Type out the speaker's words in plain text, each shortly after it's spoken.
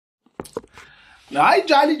Hayi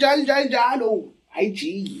njalo. Hayi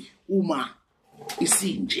G uma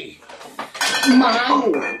isinje.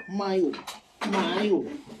 Mayo.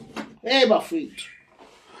 Hey bafethu.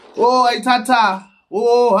 Oh ayithatha.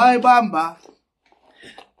 Oh hayi bamba.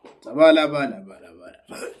 Bala.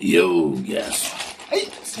 Yo, yes. Hey,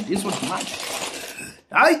 see this was mine.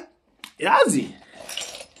 Hayi, yazi.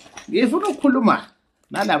 Ngifuna ukukhuluma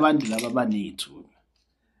nalabantu laba banethu.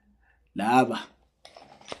 Laba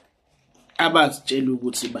abazitshela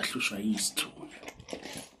ukuthi bahlushwa yisithunywa.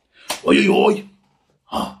 Oyoyoy.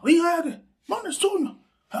 Uyeke. Manesithunywa.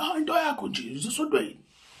 Into yakho nje isesontweni.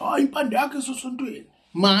 Impande yakhe isesontweni.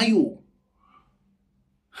 Mayo.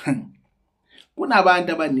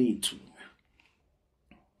 Kunabantu abanethu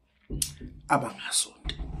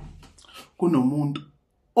abangasonto. Kunomuntu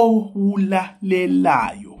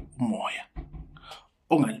ohulalelayo umoya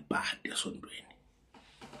ongalibhadi esontweni.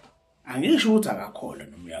 Angisho ukuthi akakholwa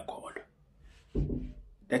noma uyakholwa.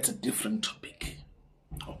 That's a different topic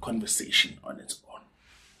or conversation on its own.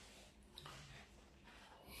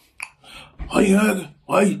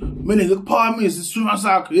 Hayi, mina ngikuphakamisa isithunywa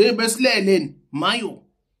sakho. Hey besileleni, mayo.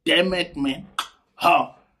 Damn it, man.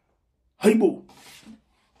 Hayibo.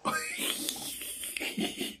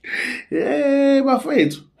 Hey,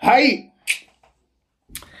 bafethu. Hi.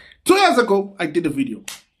 2 years ago, I did a video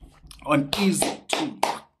on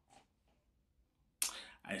Isithunywa.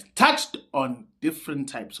 I touched on different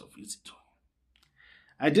types of Isithunywa.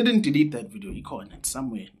 I didn't delete that video. You can it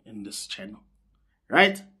somewhere in this channel.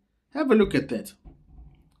 Right? Have a look at that.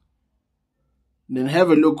 Then have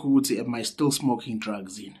a look at am I still smoking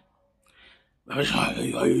drugs in.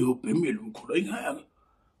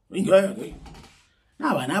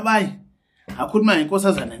 Nabai. How could my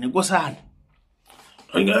nkosazana nenkosana?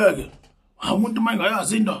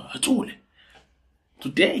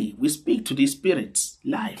 Today we speak to these spirits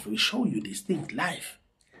live. We show you these things live.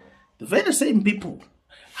 The very same people.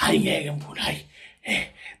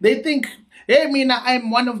 They think, hey Mina, I'm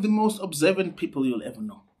one of the most observant people you'll ever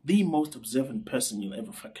know. The most observant person you'll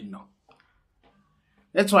ever fucking know.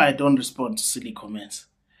 That's why I don't respond to silly comments.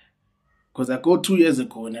 Because I go 2 years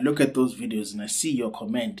ago and I look at those videos and I see your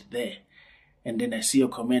comment there. And then I see your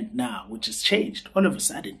comment now, which has changed. All of a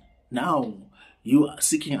sudden, now you are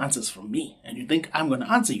seeking answers from me. And you think I'm going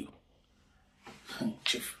to answer you.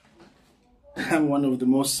 Chief, I'm one of the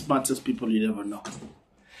most smartest people you'll ever know.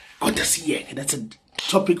 God, that's a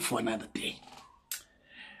topic for another day.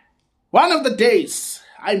 One of the days,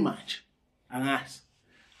 I match. And ask,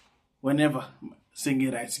 whenever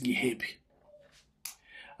singing right, singing happy,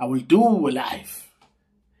 I will do a live.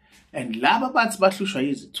 And laba bantu bahlushwa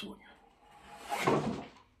yizithunywa.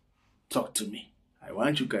 Talk to me. I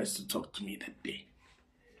want you guys to talk to me that day.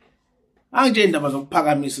 Anje indaba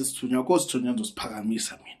zokuphakamisa isithunywa, ko isithunywa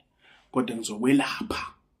ngizosiphakamisa mina. Kodwa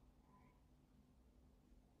ngizokwelapha.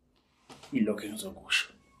 Ilokho engizokusho.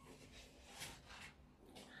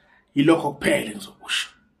 Ilokho kuphela engizokusho.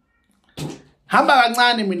 Hamba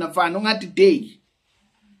kancane mina mfana, ungathi day.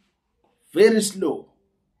 Very slow.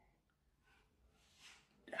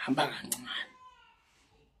 Hamba kancane.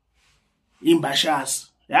 Imbashasi.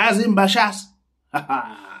 Yazi imbashasi.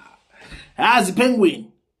 Yazi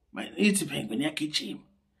penguin. Ithi penguin yakigijima.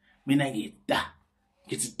 Mina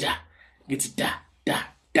ngithi da.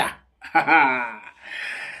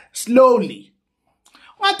 Slowly.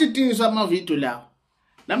 Ungatitisa amavidiyo lawo.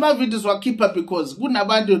 Nama videos wakhipha because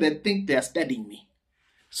kunabantu that think they are studying me.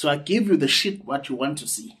 So I give you the shit what you want to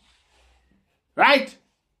see. Right?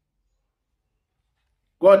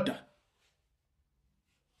 Kodwa.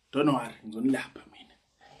 Don't worry, ngizonilapha mina.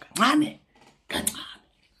 Kancane.